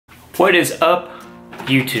What is up,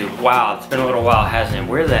 YouTube? Wow, it's been a little while, hasn't it?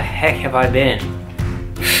 Where the heck have I been?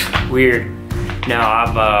 Weird. No,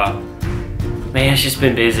 man, it's just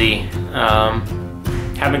been busy.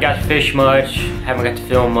 Haven't got to fish much, haven't got to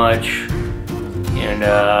film much, and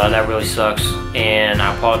that really sucks. And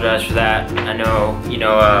I apologize for that. I know,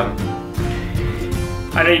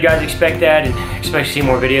 I know you guys expect that and expect to see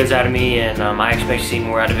more videos out of me, and I expect to see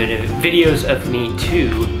more out of videos of me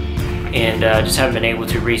too. And just haven't been able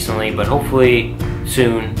to recently, but hopefully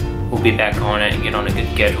soon we'll be back on it and get on a good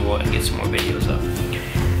schedule and get some more videos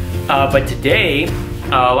up. But today, a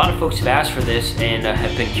lot of folks have asked for this and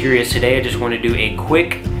have been curious. Today I just want to do a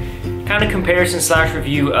quick kind of comparison /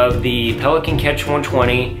 review of the Pelican Catch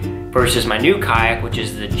 120 versus my new kayak, which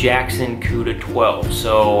is the Jackson Cuda 12.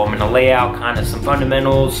 So I'm going to lay out kind of some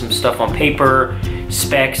fundamentals, some stuff on paper,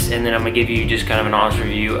 specs, and then I'm going to give you just kind of an honest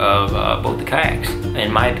review of both the kayaks, in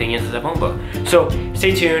my opinion, since I've owned both. So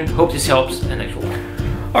stay tuned, hope this helps, and thanks for watching.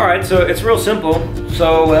 Alright, so it's real simple.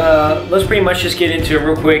 So let's pretty much just get into it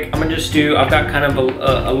real quick. I'm going to just I've got kind of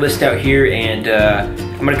a list out here, and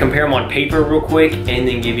I'm going to compare them on paper real quick and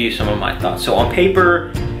then give you some of my thoughts. So on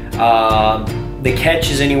paper, the Catch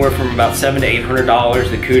is anywhere from about $700 to $800.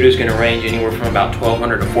 The Cuda is going to range anywhere from about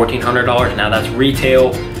 $1,200 to $1,400. Now that's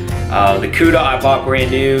retail. The Cuda I bought brand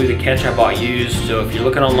new. The Catch I bought used. So if you're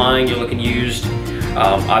looking online, you're looking used.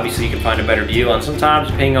 Obviously you can find a better deal. And sometimes,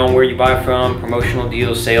 depending on where you buy from, promotional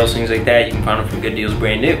deals, sales, things like that, you can find them from good deals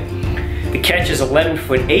brand new. The Catch is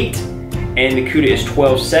 11'8" and the Cuda is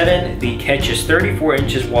 12'7". The Catch is 34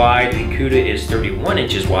 inches wide. The Cuda is 31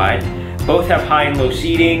 inches wide. Both have high and low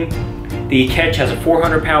seating. The Catch has a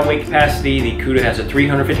 400-pound weight capacity. The Cuda has a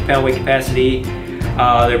 350-pound weight capacity.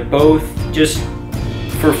 They're both, just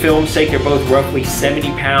for film's sake, they're both roughly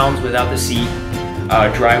 70 pounds without the seat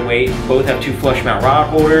dry weight. Both have two flush mount rod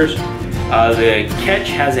holders. The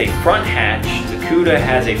Catch has a front hatch. The Cuda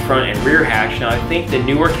has a front and rear hatch. Now I think the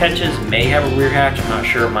newer Catches may have a rear hatch. I'm not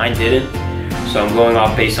sure. Mine didn't. So I'm going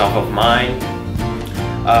based off of mine.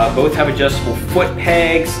 Both have adjustable foot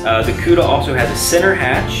pegs. The Cuda also has a center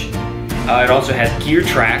hatch. It also has gear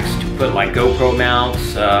tracks to put like GoPro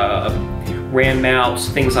mounts, RAM mounts,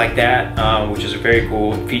 things like that, which is a very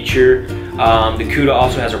cool feature. The Cuda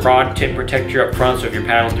also has a rod tip protector up front, so if you're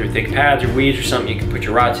paddling through thick pads or weeds or something, you can put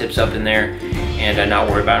your rod tips up in there and not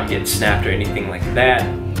worry about them getting snapped or anything like that.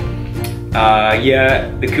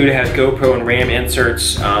 Yeah, the Cuda has GoPro and RAM inserts,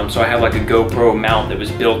 so I have like a GoPro mount that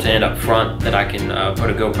was built in up front that I can put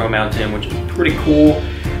a GoPro mount in, which is pretty cool.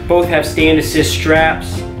 Both have stand assist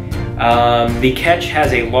straps. The Catch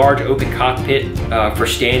has a large open cockpit for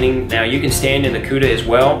standing. Now you can stand in the Cuda as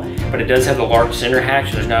well, but it does have the large center hatch,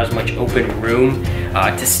 so there's not as much open room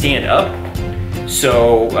to stand up.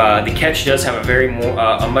 So the Catch does have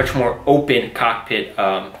a much more open cockpit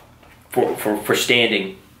for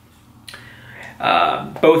standing.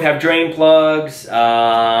 Both have drain plugs.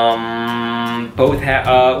 Both have,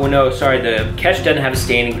 well no, sorry, the Catch doesn't have a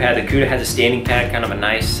standing pad. The Cuda has a standing pad, kind of a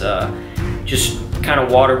nice, just kind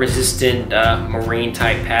of water resistant marine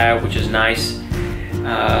type pad, which is nice.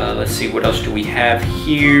 Let's see, what else do we have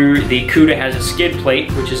here? The Cuda has a skid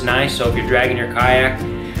plate, which is nice, so if you're dragging your kayak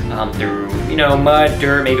through mud,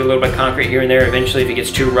 dirt, maybe a little bit of concrete here and there, eventually if it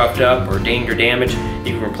gets too roughed up or dinged or damaged,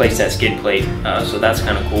 you can replace that skid plate, so that's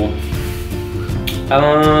kind of cool.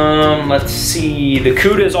 Let's see, the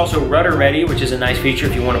Cuda is also rudder ready, which is a nice feature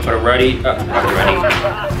if you want to put a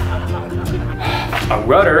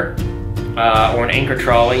rudder or an anchor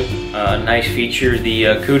trolley. Nice feature. The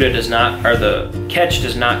Cuda does not, or the Catch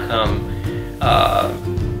does not come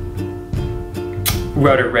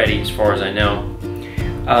rudder ready, as far as I know.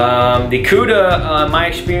 The Cuda, my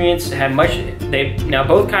experience, had now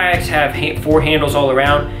both kayaks have 4 handles all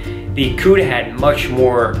around. The Cuda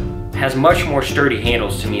has much more sturdy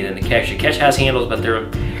handles to me than the Catch. The Catch has handles, but they're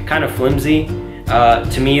kind of flimsy.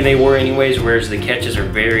 To me, they were anyways, whereas the Catches are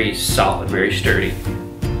very solid, very sturdy.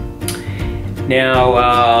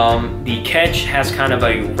 Now, the Catch has kind of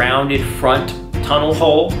a rounded front tunnel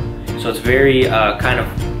hole, so it's very kind of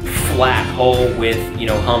flat hole with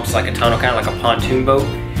humps like a tunnel, kind of like a pontoon boat.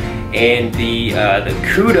 And the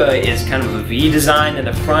Cuda is kind of a V design in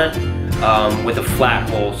the front with a flat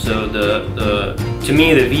hole. So to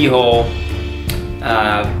me, the V hole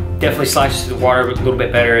definitely slices through the water a little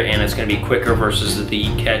bit better, and it's going to be quicker versus the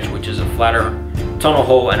Catch, which is a flatter tunnel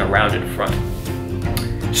hole and a rounded front.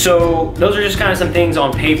 So those are just kind of some things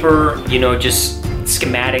on paper, just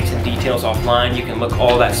schematics and details offline. You can look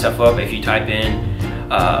all that stuff up if you type in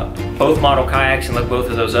both model kayaks and look both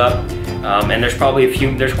of those up. And there's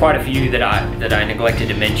quite a few that I neglected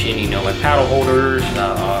to mention, like paddle holders,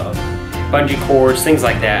 bungee cords, things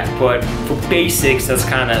like that. But for basics, that's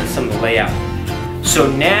kind of some of the layout. So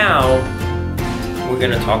now we're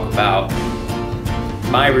gonna talk about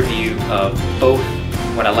my review of both,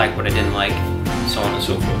 what I like, what I didn't like, so on and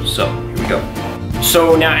so forth. So here we go.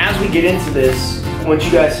 So now as we get into this, I want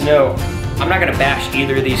you guys to know I'm not gonna bash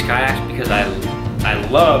either of these kayaks because I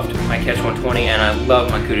loved my Catch 120 and I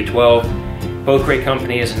love my Cuda 12. Both great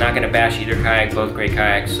companies. I'm not gonna bash either kayak, both great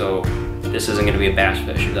kayaks, so this isn't gonna be a bash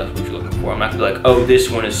fest if that's what you're looking for. I'm not gonna be like, oh, this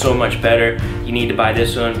one is so much better, you need to buy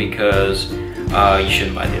this one because you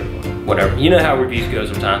shouldn't buy the other one. Whatever. You know how reviews go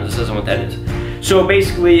sometimes. This isn't what that is. So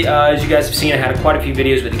basically, as you guys have seen, I had quite a few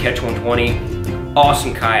videos with the Catch 120.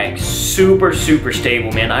 Awesome kayak. Super, super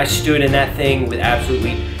stable, man. I stood in that thing with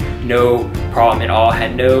absolutely no problem at all.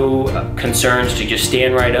 Had no concerns to just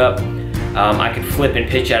stand right up. I could flip and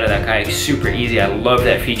pitch out of that kayak super easy. I love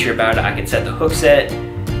that feature about it. I could set the hook set.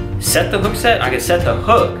 I could set the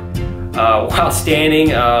hook while standing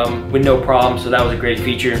with no problem, so that was a great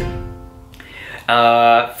feature.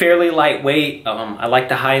 Fairly lightweight. I like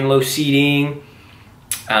the high and low seating.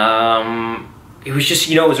 It was just,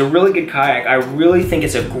 you know, it was a really good kayak. I really think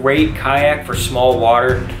it's a great kayak for small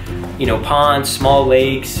water, you know, ponds, small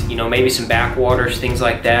lakes, you know, maybe some backwaters, things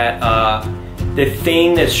like that. The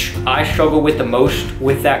thing that I struggle with the most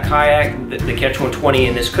with that kayak, the Catch 120,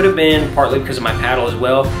 and this could have been partly because of my paddle as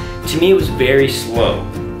well, to me it was very slow.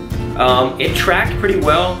 It tracked pretty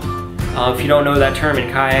well. If you don't know that term in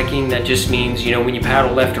kayaking, that just means, you know, when you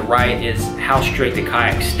paddle left to right is how straight the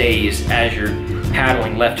kayak stays as you're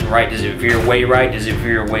paddling left and right. Does it veer way right? Does it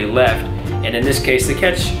veer way left? And in this case, the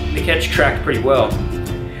catch tracked pretty well.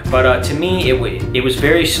 But to me, it was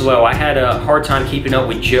very slow. I had a hard time keeping up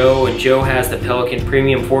with Joe, and Joe has the Pelican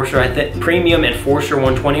Premium Enforcer, Premium Enforcer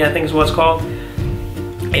 120, I think is what it's called.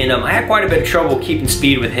 And I had quite a bit of trouble keeping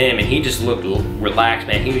speed with him, and he just looked relaxed,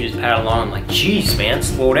 man. He would just paddle along. I'm like, geez, man,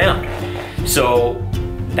 slow down. So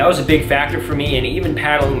that was a big factor for me, and even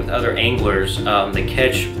paddling with other anglers, the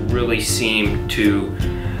catch really seemed to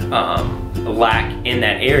lack in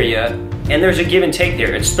that area. And there's a give and take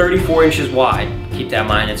there. It's 34 inches wide. Keep that in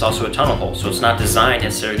mind. It's also a tunnel hole, so it's not designed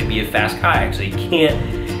necessarily to be a fast kayak. So you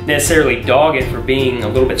can't necessarily dog it for being a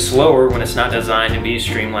little bit slower when it's not designed to be a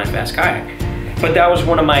streamlined fast kayak. But that was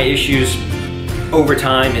one of my issues over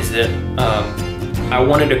time, is that I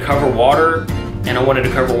wanted to cover water, and I wanted to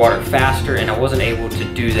cover water faster, and I wasn't able to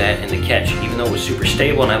do that in the Catch. Even though it was super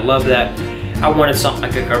stable and I love that, I wanted something I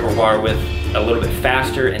could cover water with a little bit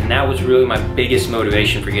faster, and that was really my biggest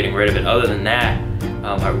motivation for getting rid of it. Other than that,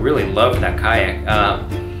 I really loved that kayak.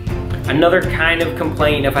 Another kind of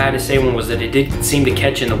complaint, if I had to say one, was that it did seem to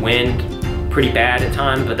catch in the wind pretty bad at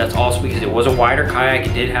times, but that's also because it was a wider kayak.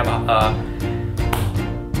 It did have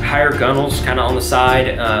higher gunnels kind of on the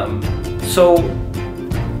side. So,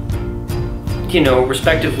 you know,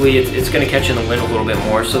 respectively, it's going to catch in the wind a little bit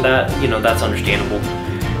more, so that, you know, that's understandable.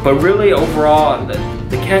 But really, overall,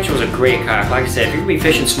 the Catch was a great kayak. Like I said, if you're going to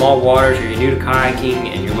be fishing small waters, or you're new to kayaking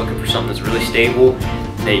and you're looking for something that's really stable,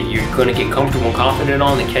 that you're going to get comfortable and confident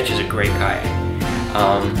on, the Catch is a great kayak.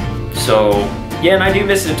 So, yeah, and I do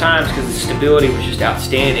miss it at times because the stability was just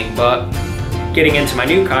outstanding, but getting into my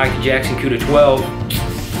new kayak, the Jackson Cuda 12,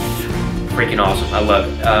 freaking awesome. I love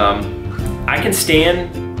it. I can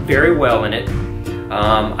stand very well in it.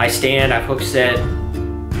 I've hook set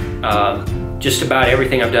just about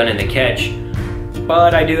everything I've done in the Catch,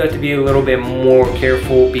 but I do have to be a little bit more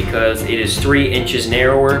careful because it is 3 inches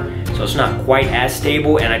narrower, so it's not quite as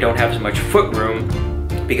stable, and I don't have as much foot room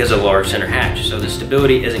because of the large center hatch. So the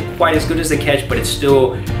stability isn't quite as good as the Catch, but it's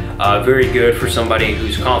still very good for somebody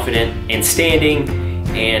who's confident in standing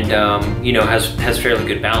and you know, has fairly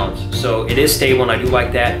good balance. So it is stable, and I do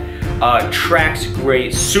like that. Track's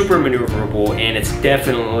great, super maneuverable, and it's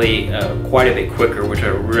definitely quite a bit quicker, which I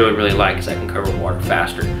really, really like because I can cover water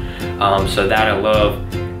faster. So that I love.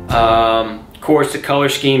 Of course, the color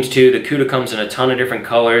schemes too. The Cuda comes in a ton of different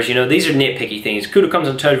colors. You know, these are nitpicky things. Cuda comes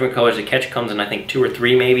in a ton of different colors. The Catch comes in, I think, 2 or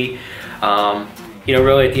 3 maybe. You know,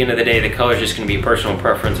 really at the end of the day, the color is just going to be personal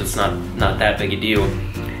preference. It's not that big a deal.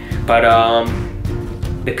 But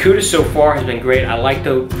the Cuda so far has been great. I like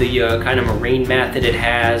the kind of marine mat that it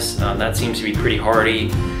has. That seems to be pretty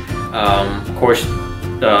hardy. Of course,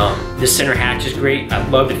 the center hatch is great. I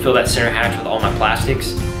love to fill that center hatch with all my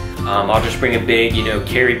plastics. I'll just bring a big, you know,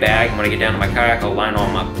 carry bag, and when I get down to my kayak, I'll line all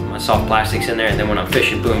my soft plastics in there, and then when I'm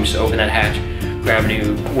fishing, boom, just open that hatch, grab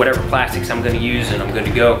whatever plastics I'm going to use, and I'm good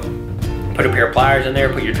to go. Put a pair of pliers in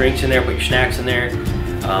there, put your drinks in there, put your snacks in there.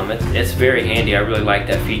 It's very handy. I really like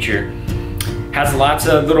that feature. Has lots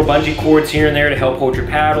of little bungee cords here and there to help hold your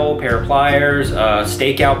paddle, pair of pliers,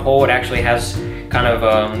 stakeout pole. It actually has kind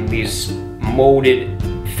of these molded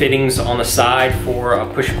fittings on the side for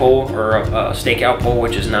a push pole or a stakeout pole,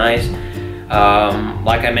 which is nice.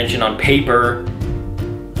 Like I mentioned, on paper,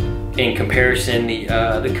 in comparison,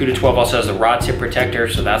 the Cuda 12 also has the rod tip protector,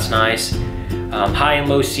 so that's nice. High and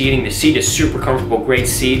low seating. The seat is super comfortable, great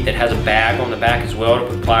seat that has a bag on the back as well to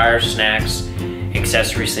put pliers, snacks,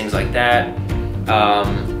 accessories, things like that.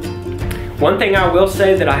 One thing I will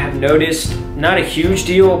say that I have noticed, not a huge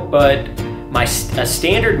deal, but a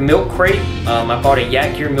standard milk crate, I bought a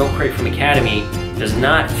Yak Gear milk crate from Academy, does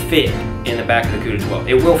not fit in the back of the Cuda 12.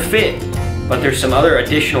 It will fit, but there's some other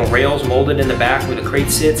additional rails molded in the back where the crate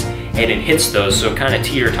sits, and it hits those, so it kind of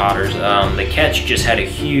teeter-totters. The Catch just had a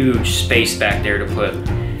huge space back there to put,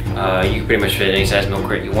 you can pretty much fit any size milk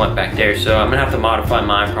crate you want back there, so I'm gonna have to modify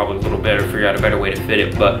mine probably a little better, figure out a better way to fit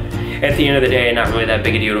it, but at the end of the day, not really that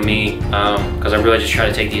big a deal to me, because I really just try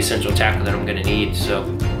to take the essential tackle that I'm gonna need, so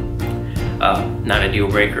not a deal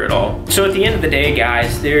breaker at all. So at the end of the day,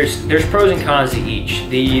 guys, there's pros and cons to each.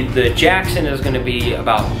 The Jackson is gonna be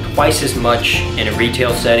about twice as much in a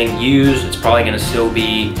retail setting. Used, it's probably gonna still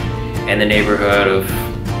be in the neighborhood of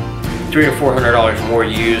 $300 to $400 more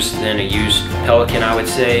used than a used Pelican, I would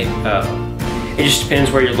say. It just depends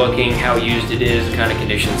where you're looking, how used it is, the kind of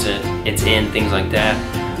conditions it's in, things like that.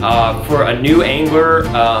 For a new angler,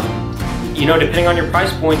 you know, depending on your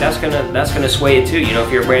price point, that's gonna sway it too. You know,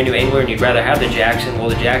 if you're a brand new angler and you'd rather have the Jackson, well,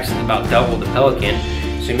 the Jackson's about double the Pelican,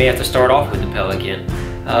 so you may have to start off with the Pelican.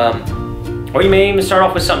 Or you may even start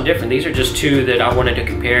off with something different. These are just two that I wanted to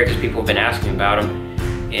compare because people have been asking about them.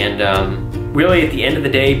 And really, at the end of the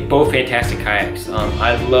day, both fantastic kayaks.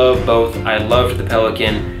 I love both. I loved the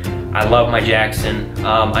Pelican. I love my Jackson.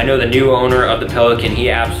 I know the new owner of the Pelican, he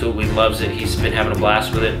absolutely loves it. He's been having a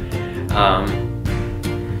blast with it.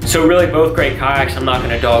 So really, both great kayaks. I'm not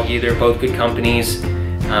gonna dog either, both good companies.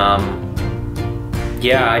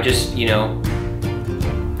 Yeah, I just, you know,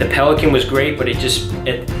 the Pelican was great, but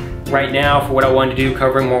right now, for what I wanted to do,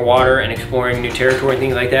 covering more water and exploring new territory and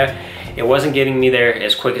things like that, it wasn't getting me there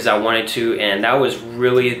as quick as I wanted to, and that was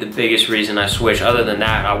really the biggest reason I switched. Other than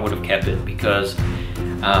that, I would have kept it because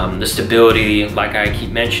the stability, like I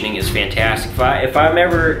keep mentioning, is fantastic. If I'm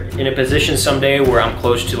ever in a position someday where I'm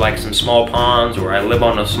close to like some small ponds, or I live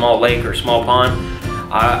on a small lake or small pond,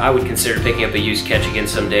 I would consider picking up a used Catch again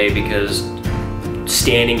someday, because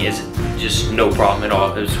standing is just no problem at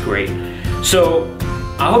all. It was great. So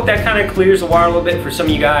I hope that kind of clears the water a little bit for some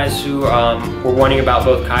of you guys who were wondering about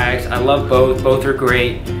both kayaks. I love both. Both are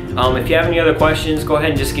great. If you have any other questions, go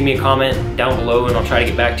ahead and just give me a comment down below and I'll try to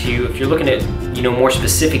get back to you. If you're looking at, you know, more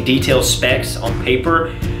specific detailed specs on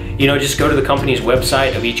paper, you know, just go to the company's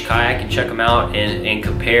website of each kayak and check them out and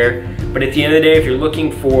compare. But at the end of the day, if you're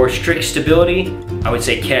looking for strict stability, I would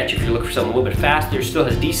say Catch. If you're looking for something a little bit faster, still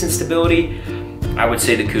has decent stability, I would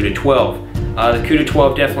say the Cuda 12. The Cuda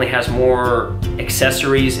 12 definitely has more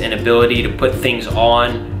accessories and ability to put things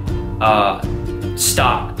on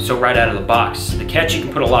stock, so right out of the box. The Catch, you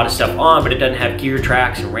can put a lot of stuff on, but it doesn't have gear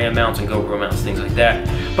tracks and ram mounts and GoPro mounts, things like that.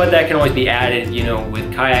 But that can always be added, you know,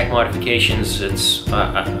 with kayak modifications. It's,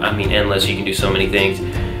 I mean, endless. You can do so many things.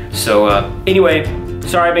 So anyway,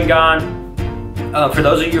 sorry I've been gone. For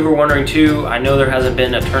those of you who are wondering too, I know there hasn't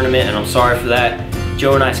been a tournament, and I'm sorry for that.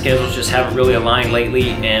 Joe and I's schedules just haven't really aligned lately,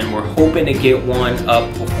 and we're hoping to get one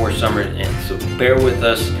up before summer ends. So bear with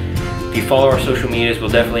us. If you follow our social medias, we'll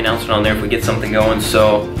definitely announce it on there if we get something going.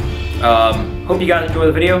 So hope you guys enjoy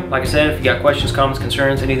the video. Like I said, if you got questions, comments,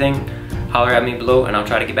 concerns, anything, holler at me below and I'll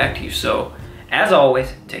try to get back to you. So as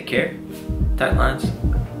always, take care, tight lines,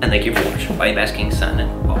 and thank you for watching. Bye, Bass King signing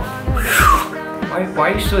off.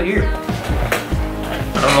 Why are you still here?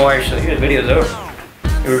 I don't know why you're still here. The video's over.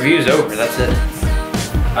 The review's over. That's it.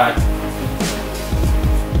 Alright.